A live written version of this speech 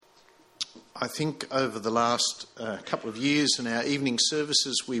I think over the last couple of years in our evening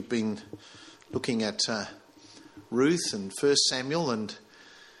services we've been looking at Ruth and 1 Samuel, and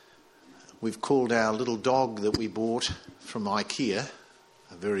we've called our little dog that we bought from IKEA,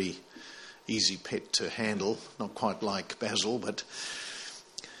 a very easy pet to handle, not quite like Basil, but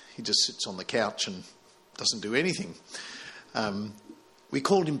he just sits on the couch and doesn't do anything. We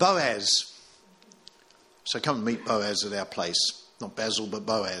called him Boaz. So come and meet Boaz at our place. Not Basil, but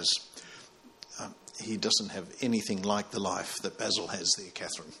Boaz. He doesn't have anything like the life that Basil has there,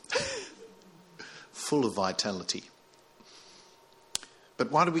 Catherine. Full of vitality. But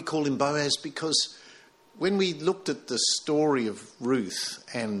why do we call him Boaz? Because when we looked at the story of Ruth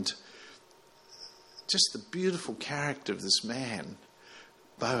and just the beautiful character of this man,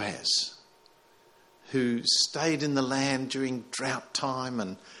 Boaz, who stayed in the land during drought time,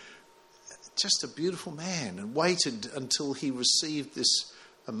 and just a beautiful man, and waited until he received this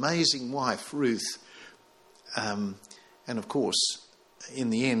amazing wife, Ruth. And of course, in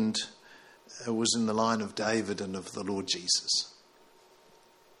the end, it was in the line of David and of the Lord Jesus.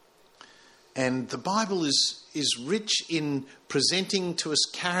 And the Bible is rich in presenting to us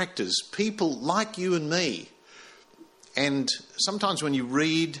characters, people like you and me. And sometimes when you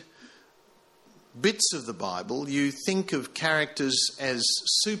read bits of the Bible, you think of characters as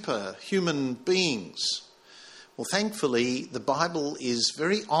superhuman beings. Well, thankfully, the Bible is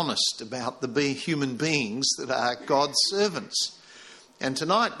very honest about the human beings that are God's servants. And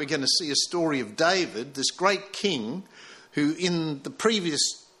tonight we're going to see a story of David, this great king, who in the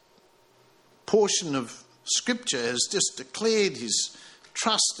previous portion of Scripture has just declared his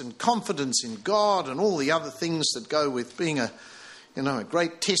trust and confidence in God and all the other things that go with being a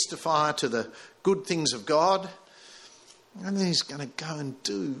great testifier to the good things of God. And then he's going to go and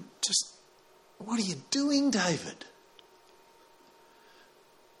do just, what are you doing, David?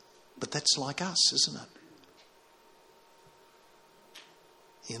 But that's like us, isn't it?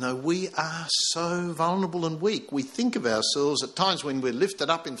 You know, we are so vulnerable and weak. We think of ourselves at times when we're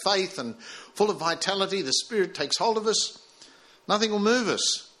lifted up in faith and full of vitality, the Spirit takes hold of us, nothing will move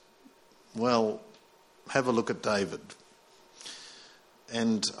us. Well, have a look at David.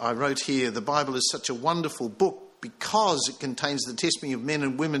 And I wrote here, the Bible is such a wonderful book because it contains the testimony of men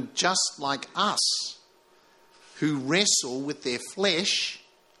and women just like us, who wrestle with their flesh,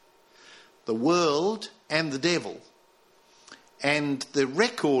 the world and the devil. And the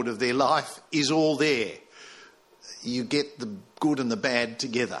record of their life is all there. You get the good and the bad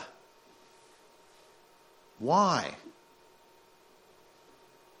together. Why?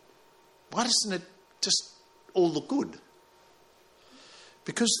 Why doesn't it just all look good?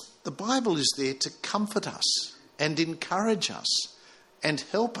 Because the Bible is there to comfort us and encourage us and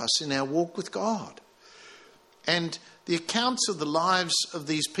help us in our walk with God. And the accounts of the lives of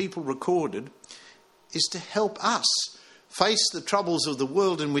these people recorded is to help us face the troubles of the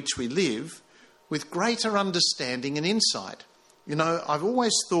world in which we live with greater understanding and insight. You know, I've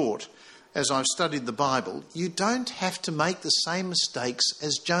always thought, as I've studied the Bible, you don't have to make the same mistakes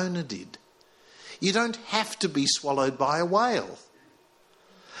as Jonah did. You don't have to be swallowed by a whale.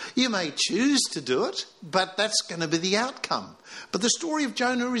 You may choose to do it, but that's going to be the outcome. But the story of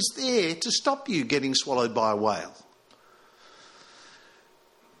Jonah is there to stop you getting swallowed by a whale.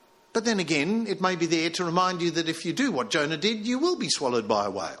 But then again, it may be there to remind you that if you do what Jonah did, you will be swallowed by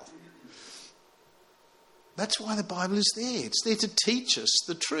a whale. That's why the Bible is there. It's there to teach us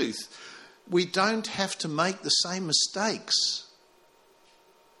the truth. We don't have to make the same mistakes.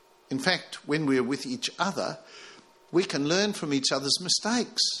 In fact, when we're with each other, we can learn from each other's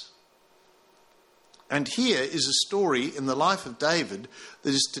mistakes. And here is a story in the life of David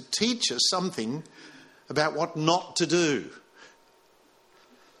that is to teach us something about what not to do.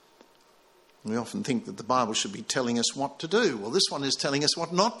 We often think that the Bible should be telling us what to do. Well, this one is telling us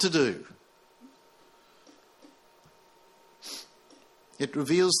what not to do. It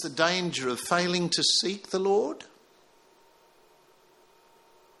reveals the danger of failing to seek the Lord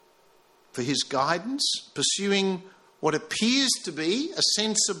for his guidance, pursuing what appears to be a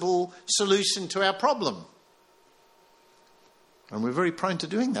sensible solution to our problem. And we're very prone to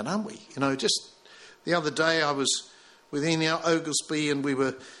doing that, aren't we? You know, just the other day I was with Ian Oglesby and we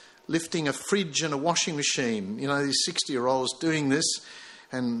were lifting a fridge and a washing machine. You know, these 60-year-olds doing this,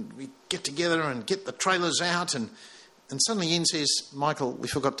 and we get together and get the trailers out, and suddenly Ian says, Michael, we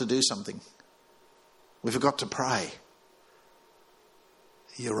forgot to do something. We forgot to pray.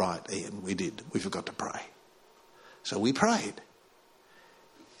 You're right, Ian, we did. We forgot to pray. So we prayed.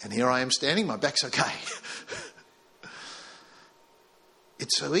 And here I am standing, my back's okay.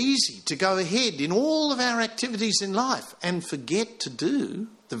 so easy to go ahead in all of our activities in life and forget to do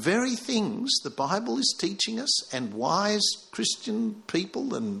the very things the Bible is teaching us and wise Christian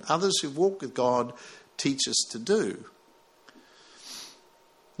people and others who walk with God teach us to do.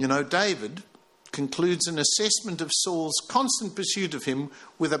 You know, David concludes an assessment of Saul's constant pursuit of him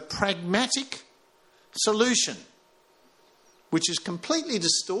with a pragmatic solution, which is completely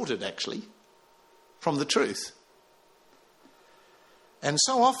distorted, actually, from the truth. And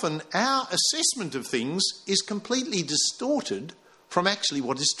so often our assessment of things is completely distorted from actually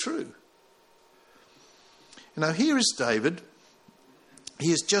what is true. You know, here is David. He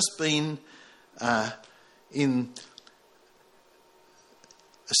has just been in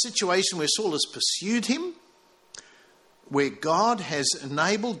a situation where Saul has pursued him, where God has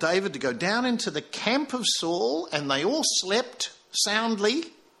enabled David to go down into the camp of Saul, and they all slept soundly.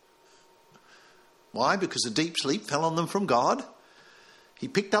 Why? Because a deep sleep fell on them from God. He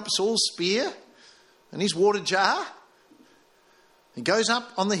picked up Saul's spear and his water jar. He goes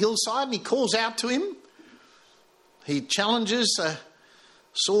up on the hillside and he calls out to him. He challenges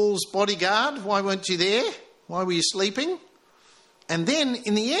Saul's bodyguard. Why weren't you there? Why were you sleeping? And then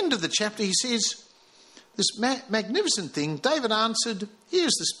in the end of the chapter he says this magnificent thing. David answered,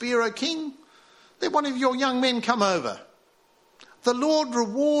 "Here's the spear, O king. Let one of your young men come over. The Lord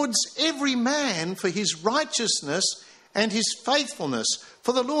rewards every man for his righteousness and his faithfulness,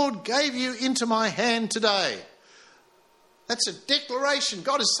 for the Lord gave you into my hand today." That's a declaration.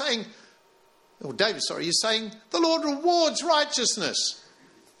 God is saying, he's saying, the Lord rewards righteousness.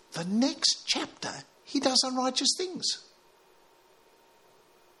 The next chapter, he does unrighteous things.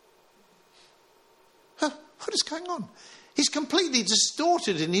 What is going on? He's completely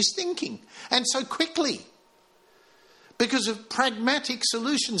distorted in his thinking, and so quickly, because of pragmatic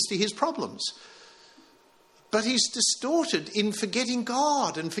solutions to his problems. But he's distorted in forgetting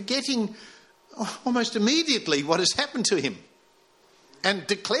God and forgetting almost immediately what has happened to him and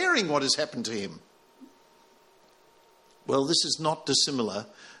declaring what has happened to him. Well, this is not dissimilar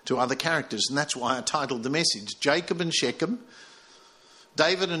to other characters, and that's why I titled the message, Jacob and Shechem,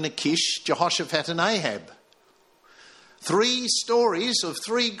 David and Achish, Jehoshaphat and Ahab. 3 stories of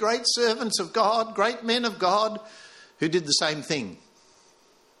 3 great servants of God, great men of God, who did the same thing.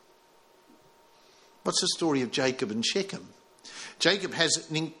 What's the story of Jacob and Shechem? Jacob has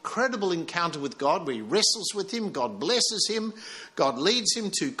an incredible encounter with God where he wrestles with him, God blesses him, God leads him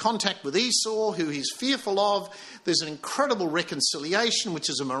to contact with Esau, who he's fearful of. There's an incredible reconciliation,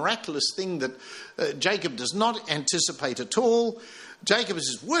 which is a miraculous thing that Jacob does not anticipate at all. Jacob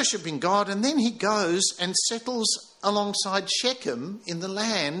is worshipping God, and then he goes and settles alongside Shechem in the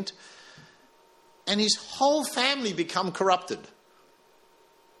land, and his whole family become corrupted.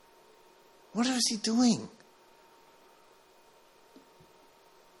 What is he doing?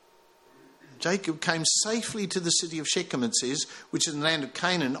 Jacob came safely to the city of Shechem, it says, which is in the land of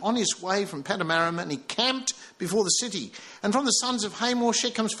Canaan, on his way from Padanaram, and he camped before the city. And from the sons of Hamor,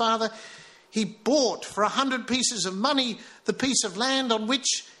 Shechem's father, he bought for 100 pieces of money the piece of land on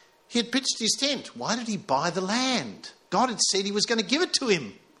which he had pitched his tent. Why did he buy the land? God had said he was going to give it to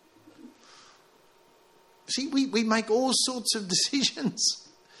him. See, we make all sorts of decisions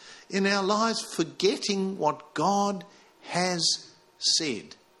in our lives, forgetting what God has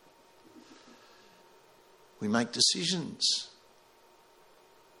said. We make decisions.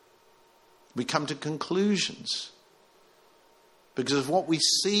 We come to conclusions because of what we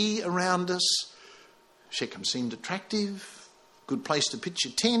see around us. Shechem seemed attractive, good place to pitch a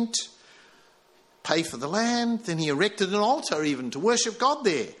tent, pay for the land. Then he erected an altar even to worship God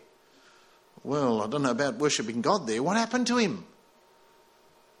there. Well, I don't know about worshipping God there. What happened to him?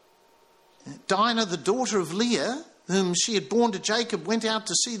 Dinah, the daughter of Leah, whom she had borne to Jacob, went out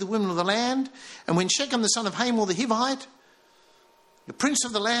to see the women of the land. And when Shechem, the son of Hamor the Hivite, the prince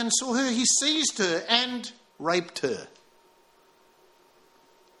of the land, saw her, he seized her and raped her.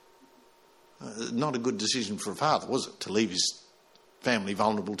 Not a good decision for a father, was it, to leave his family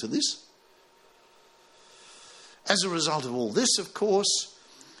vulnerable to this? As a result of all this, of course,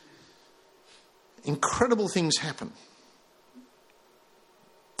 incredible things happen.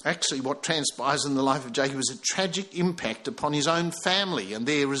 Actually, what transpires in the life of Jacob is a tragic impact upon his own family and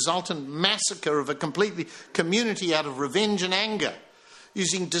their resultant massacre of a complete community out of revenge and anger.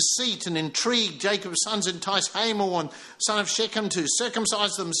 Using deceit and intrigue, Jacob's sons entice Hamor and son of Shechem to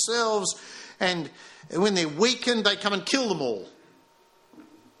circumcise themselves, and when they're weakened, they come and kill them all.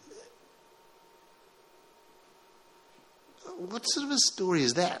 What sort of a story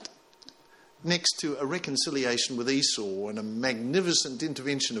is that? Next to a reconciliation with Esau and a magnificent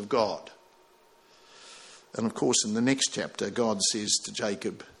intervention of God. And of course, in the next chapter, God says to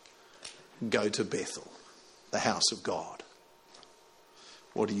Jacob, go to Bethel, the house of God.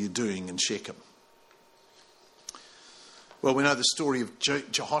 What are you doing in Shechem? Well, we know the story of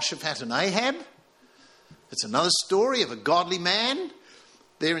Jehoshaphat and Ahab. It's another story of a godly man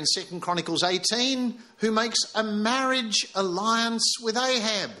there in 2 Chronicles 18 who makes a marriage alliance with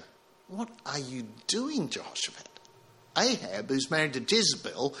Ahab. What are you doing, Jehoshaphat? Ahab, who's married to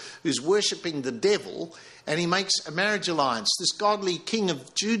Jezebel, who's worshipping the devil, and he makes a marriage alliance, this godly king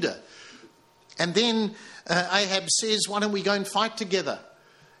of Judah. And then Ahab says, why don't we go and fight together?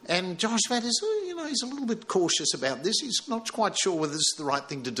 And Jehoshaphat is, he's a little bit cautious about this. He's not quite sure whether this is the right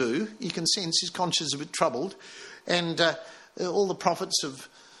thing to do. You can sense his conscience is a bit troubled. And all the prophets of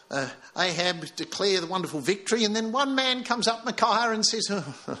Ahab declare the wonderful victory. And then one man comes up, Micaiah, and says,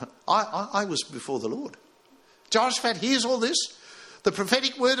 I was before the Lord. Jehoshaphat hears all this, the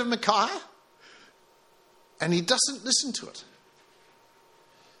prophetic word of Micaiah, and he doesn't listen to it.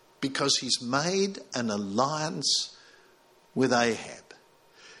 Because he's made an alliance with Ahab.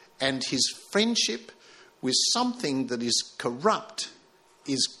 And his friendship with something that is corrupt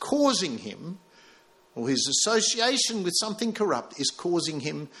is causing him, or his association with something corrupt is causing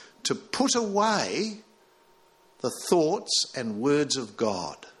him to put away the thoughts and words of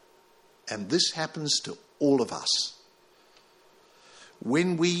God. And this happens to all of us.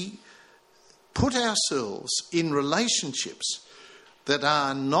 When we put ourselves in relationships that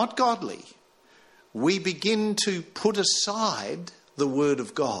are not godly, we begin to put aside the word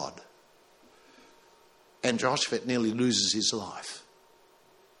of God. And Jehoshaphat nearly loses his life.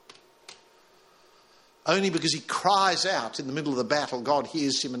 Only because he cries out in the middle of the battle, God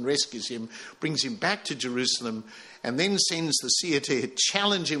hears him and rescues him, brings him back to Jerusalem, and then sends the seer to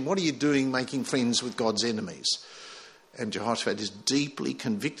challenge him, what are you doing making friends with God's enemies? And Jehoshaphat is deeply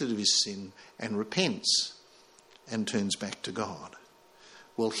convicted of his sin and repents and turns back to God.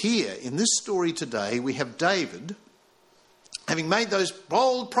 Well, here in this story today, we have David, having made those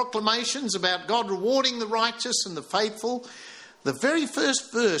bold proclamations about God rewarding the righteous and the faithful. The very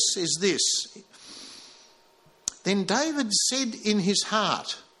first verse says this: Then David said in his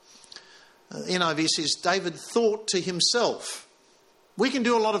heart, NIV says, David thought to himself. We can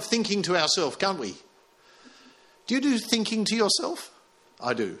do a lot of thinking to ourselves, can't we? Do you do thinking to yourself?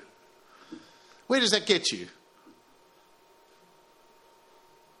 I do. Where does that get you?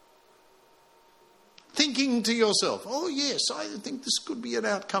 Thinking to yourself, oh yes, I think this could be an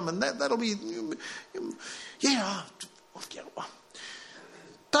outcome, and that'll be, yeah.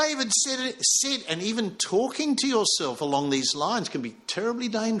 David said, and even talking to yourself along these lines can be terribly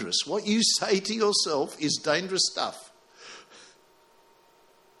dangerous. What you say to yourself is dangerous stuff.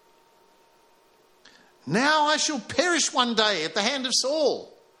 Now I shall perish one day at the hand of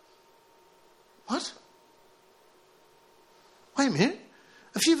Saul. What? Wait a minute.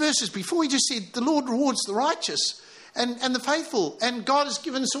 A few verses before he just said, the Lord rewards the righteous and the faithful, and God has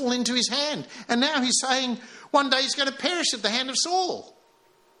given Saul into his hand. And now he's saying one day he's going to perish at the hand of Saul.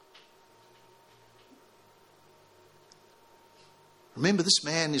 Remember, this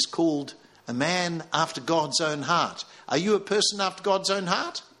man is called a man after God's own heart. Are you a person after God's own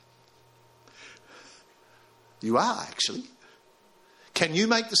heart? You are, actually. Can you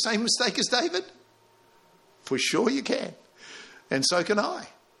make the same mistake as David? For sure you can. And so can I.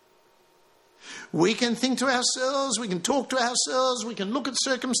 We can think to ourselves, we can talk to ourselves, we can look at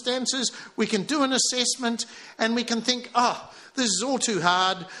circumstances, we can do an assessment, and we can think, this is all too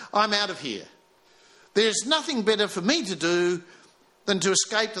hard, I'm out of here. There's nothing better for me to do than to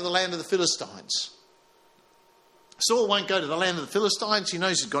escape to the land of the Philistines. Saul won't go to the land of the Philistines, he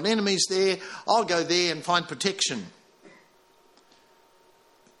knows he's got enemies there, I'll go there and find protection.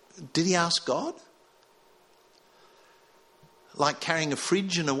 Did he ask God? Like carrying a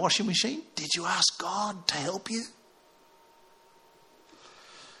fridge and a washing machine? Did you ask God to help you?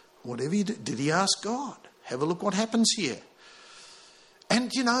 Whatever you do, did he ask God? Have a look what happens here. And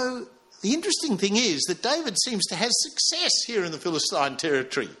the interesting thing is that David seems to have success here in the Philistine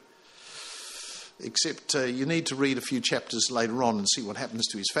territory. Except you need to read a few chapters later on and see what happens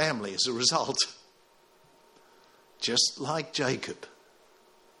to his family as a result. Just like Jacob.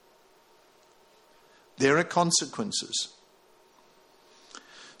 There are consequences.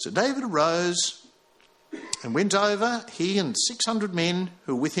 So David arose and went over, he and 600 men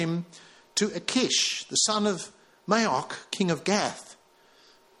who were with him, to Achish, the son of Maoch, king of Gath.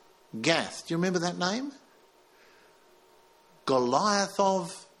 Gath, do you remember that name? Goliath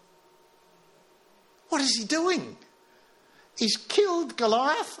of... What is he doing? He's killed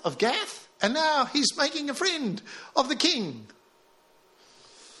Goliath of Gath, and now he's making a friend of the king.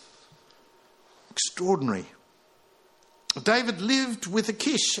 Extraordinary. David lived with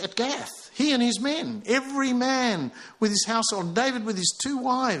Achish at Gath. he and his men, every man with his household, David with his 2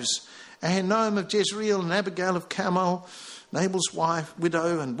 wives, Ahinoam of Jezreel and Abigail of Carmel, Nabal's wife,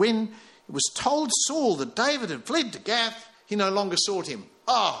 widow. And when it was told Saul that David had fled to Gath, he no longer sought him.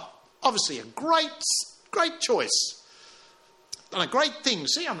 Obviously a great choice. Done a great thing.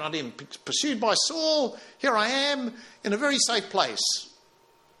 See, I'm not even pursued by Saul. Here I am in a very safe place.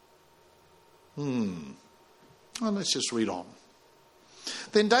 Well, let's just read on.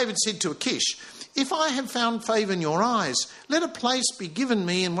 Then David said to Achish, if I have found favour in your eyes, let a place be given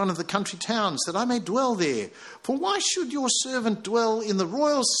me in one of the country towns, that I may dwell there. For why should your servant dwell in the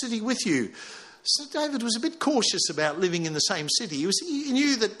royal city with you? So David was a bit cautious about living in the same city. He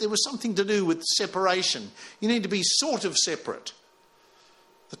knew that there was something to do with separation. You need to be sort of separate.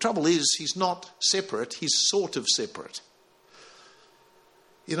 The trouble is, he's not separate, he's sort of separate.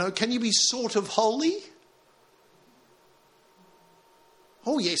 You know, can you be sort of holy?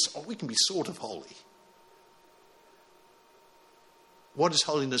 Oh yes, we can be sort of holy. What does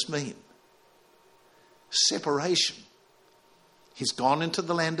holiness mean? Separation. He's gone into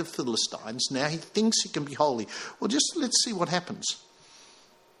the land of Philistines. Now he thinks he can be holy. Well, just let's see what happens.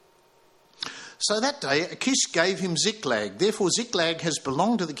 So that day Achish gave him Ziklag. Therefore Ziklag has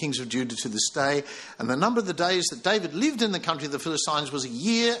belonged to the kings of Judah to this day. And the number of the days that David lived in the country of the Philistines was 1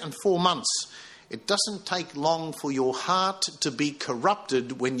 year and 4 months. It doesn't take long for your heart to be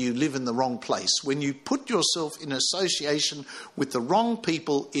corrupted when you live in the wrong place. When you put yourself in association with the wrong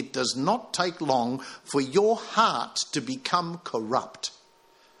people, it does not take long for your heart to become corrupt.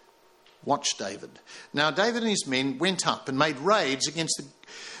 Watch David. Now David and his men went up and made raids against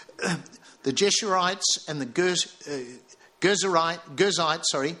the Geshurites and the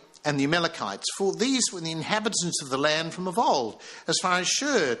Gerzites, and the Amalekites. For these were the inhabitants of the land from of old, as far as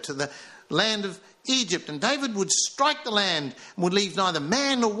Shur to the land of Egypt. And David would strike the land and would leave neither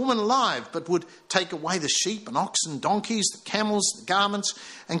man nor woman alive, but would take away the sheep and oxen, donkeys, the camels, the garments,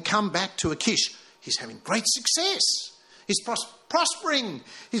 and come back to Achish. He's having great success. He's prospering.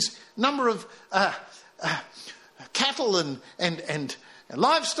 His number of cattle and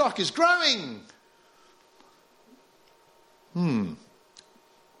livestock is growing. When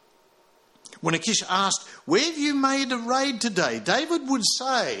Achish asked, where have you made a raid today? David would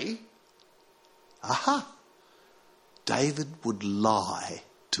say, David would lie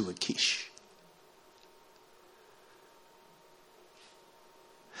to Achish.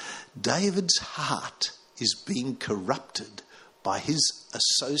 David's heart is being corrupted by his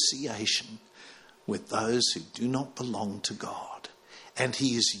association with those who do not belong to God. And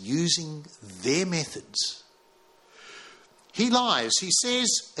he is using their methods. He lies, he says,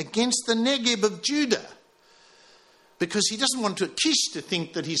 against the Negeb of Judah, because he doesn't want Achish to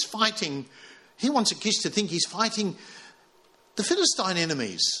think that he's fighting. He wants Achish to think he's fighting the Philistine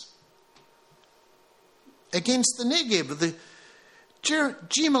enemies against the Negeb of the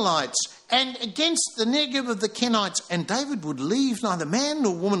Gemalites and against the Negeb of the Kenites. And David would leave neither man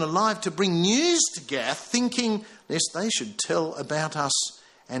nor woman alive to bring news to Gath, thinking lest they should tell about us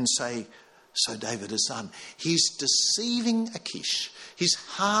and say, so David has done. He's deceiving Achish. His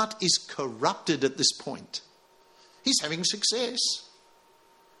heart is corrupted at this point. He's having success.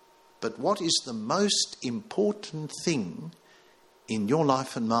 But what is the most important thing in your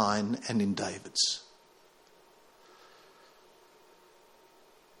life and mine and in David's?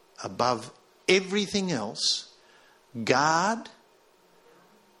 Above everything else, guard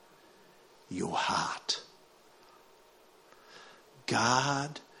your heart.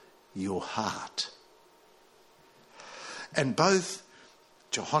 Guard your heart. And both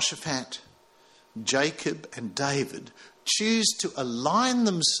Jehoshaphat, Jacob and David choose to align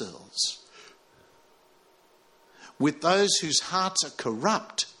themselves with those whose hearts are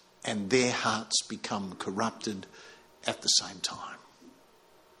corrupt, and their hearts become corrupted at the same time.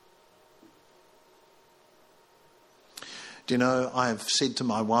 Do you know, I've said to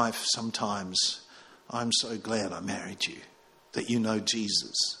my wife sometimes, I'm so glad I married you, that you know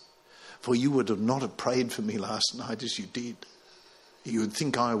Jesus. For you would have not have prayed for me last night as you did. You would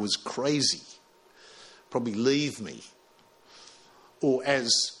think I was crazy, probably leave me. Or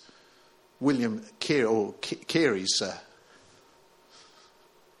as William Carey's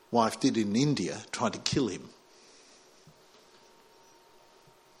wife did in India, tried to kill him.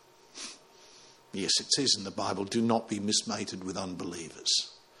 Yes, it says in the Bible, do not be mismated with unbelievers.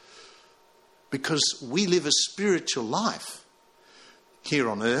 Because we live a spiritual life here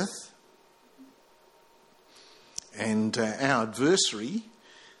on earth. And our adversary,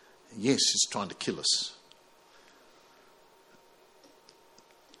 yes, is trying to kill us.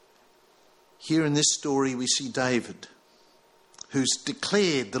 Here in this story we see David, who's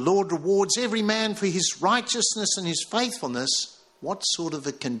declared the Lord rewards every man for his righteousness and his faithfulness, what sort of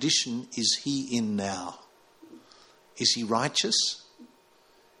a condition is he in now? Is he righteous?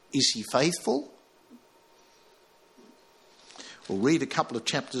 Is he faithful? We'll read a couple of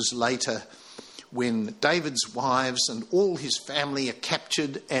chapters later when David's wives and all his family are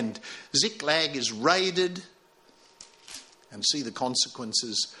captured and Ziklag is raided, and see the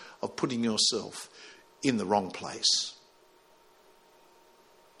consequences of putting yourself in the wrong place.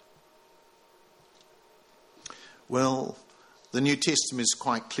 Well, the New Testament is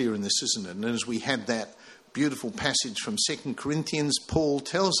quite clear in this, isn't it? And as we had that beautiful passage from 2 Corinthians, Paul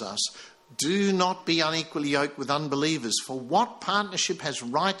tells us, do not be unequally yoked with unbelievers, for what partnership has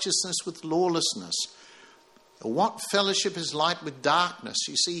righteousness with lawlessness? Or what fellowship is light with darkness?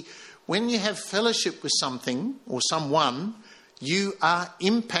 You see, when you have fellowship with something or someone, you are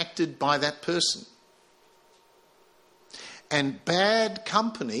impacted by that person. And bad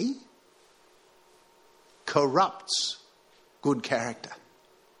company corrupts good character.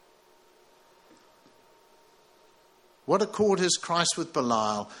 What accord has Christ with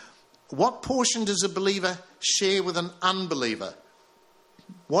Belial? What portion does a believer share with an unbeliever?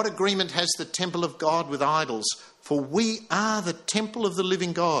 What agreement has the temple of God with idols? For we are the temple of the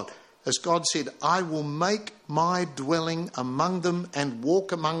living God. As God said, I will make my dwelling among them and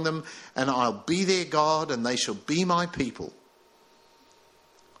walk among them, and I'll be their God, and they shall be my people.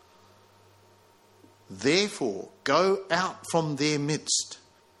 Therefore, go out from their midst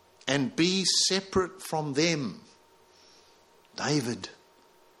and be separate from them. David,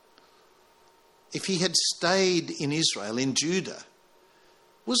 if he had stayed in Israel, in Judah,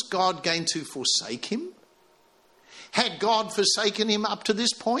 was God going to forsake him? Had God forsaken him up to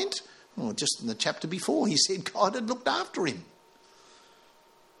this point? Well, just in the chapter before, he said God had looked after him.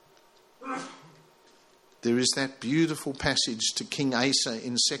 There is that beautiful passage to King Asa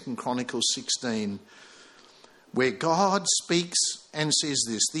in 2 Chronicles 16, where God speaks and says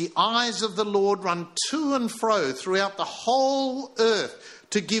this, the eyes of the Lord run to and fro throughout the whole earth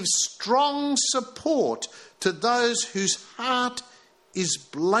to give strong support to those whose heart is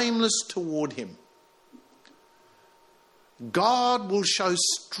blameless toward him. God will show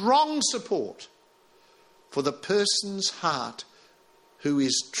strong support for the person's heart who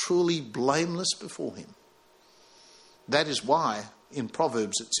is truly blameless before him. That is why in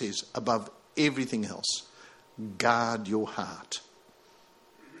Proverbs it says, above everything else, guard your heart.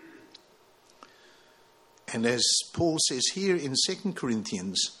 And as Paul says here in 2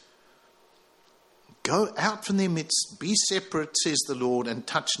 Corinthians, go out from their midst, be separate, says the Lord, and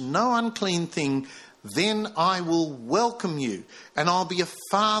touch no unclean thing. Then I will welcome you, and I'll be a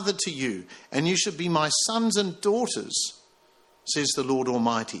father to you, and you shall be my sons and daughters, says the Lord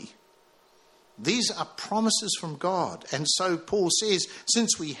Almighty. These are promises from God. And so Paul says,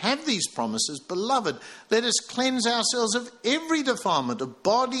 since we have these promises, beloved, let us cleanse ourselves of every defilement of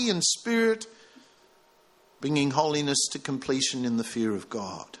body and spirit, bringing holiness to completion in the fear of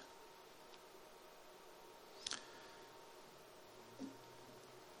God.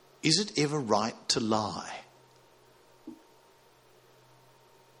 Is it ever right to lie?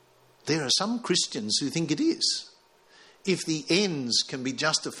 There are some Christians who think it is, if the ends can be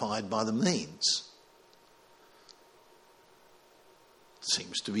justified by the means.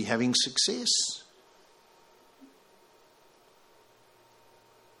 Seems to be having success.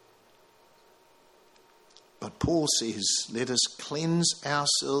 But Paul says, let us cleanse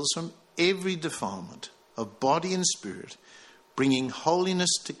ourselves from every defilement of body and spirit, bringing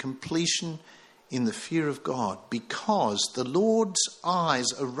holiness to completion in the fear of God, because the Lord's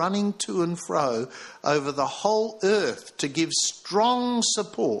eyes are running to and fro over the whole earth to give strong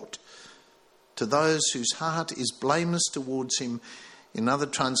support to those whose heart is blameless towards him. In other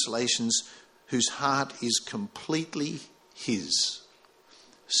translations, whose heart is completely his,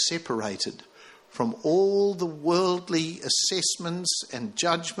 separated from all the worldly assessments and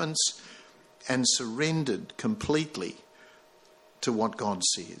judgments and surrendered completely to what God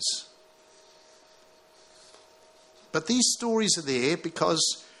says. But these stories are there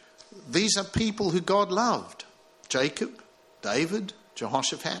because these are people who God loved. Jacob, David,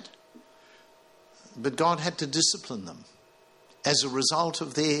 Jehoshaphat. But God had to discipline them as a result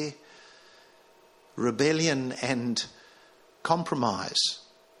of their rebellion and compromise.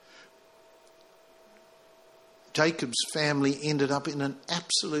 Jacob's family ended up in an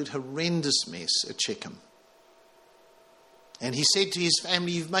absolute horrendous mess at Shechem. And he said to his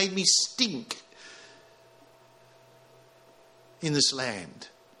family, you've made me stink in this land.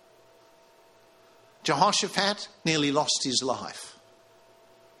 Jehoshaphat nearly lost his life.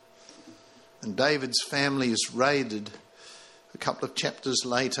 And David's family is raided a couple of chapters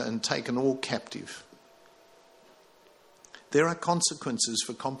later, and taken all captive. There are consequences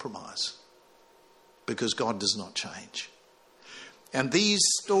for compromise because God does not change. And these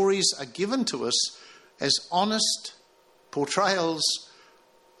stories are given to us as honest portrayals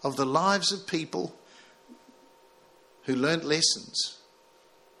of the lives of people who learnt lessons.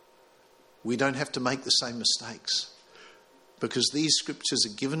 We don't have to make the same mistakes because these scriptures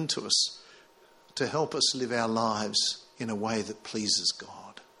are given to us to help us live our lives in a way that pleases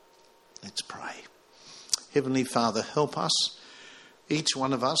God. Let's pray. Heavenly Father, help us. Each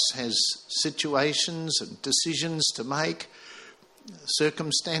one of us has situations and decisions to make,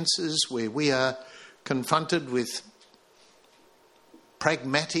 circumstances where we are confronted with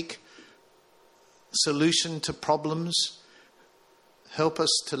pragmatic solution to problems. Help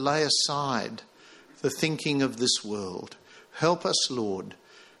us to lay aside the thinking of this world. Help us, Lord,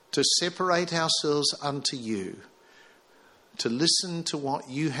 to separate ourselves unto you, to listen to what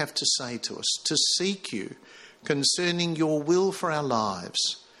you have to say to us, to seek you concerning your will for our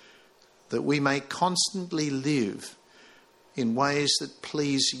lives, that we may constantly live in ways that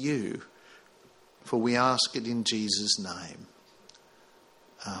please you. For we ask it in Jesus' name.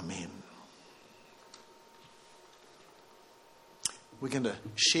 Amen. We're going to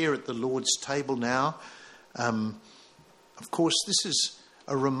share at the Lord's table now. Of course, this is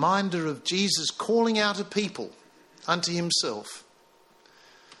a reminder of Jesus calling out a people unto himself,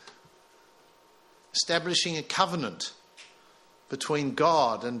 establishing a covenant between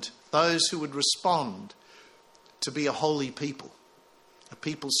God and those who would respond to be a holy people, a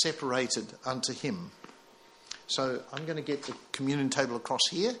people separated unto him. So I'm going to get the communion table across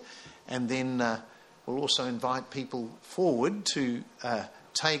here, and then we'll also invite people forward to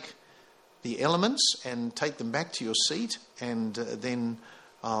take the elements and take them back to your seat, and then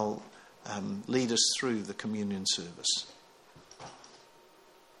I'll lead us through the communion service.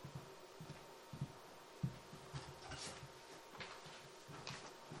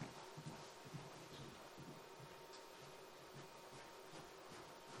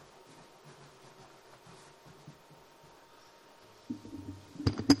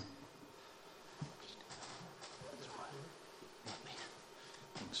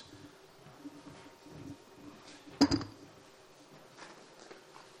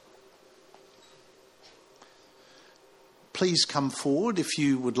 Please come forward if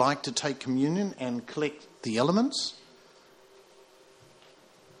you would like to take communion and collect the elements.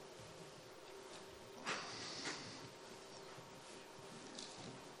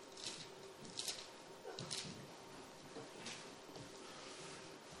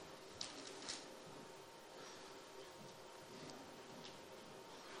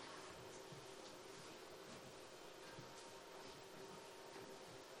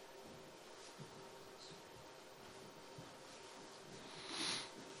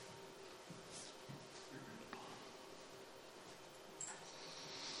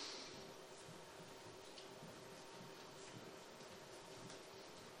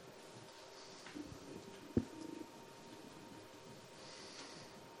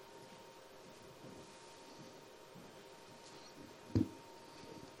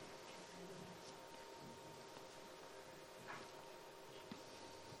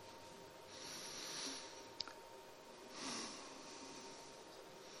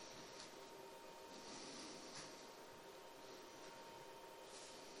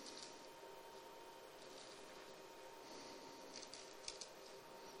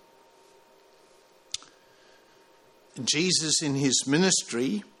 Jesus in his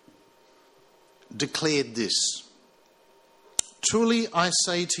ministry declared this: "Truly I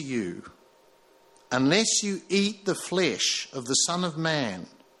say to you, unless you eat the flesh of the Son of Man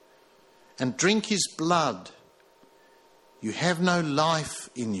and drink his blood, you have no life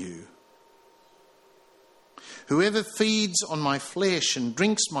in you. Whoever feeds on my flesh and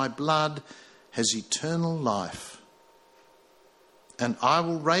drinks my blood has eternal life, and I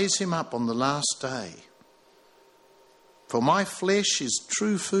will raise him up on the last day. For my flesh is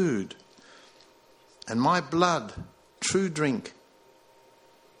true food, and my blood true drink.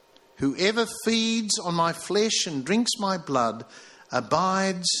 Whoever feeds on my flesh and drinks my blood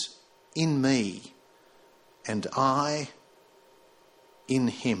abides in me, and I in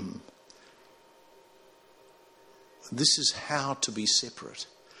him." This is how to be separate,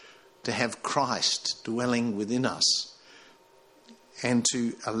 to have Christ dwelling within us, and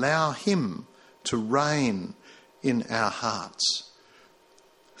to allow him to reign in our hearts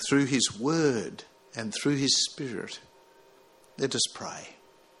through his word and through his Spirit. Let us pray.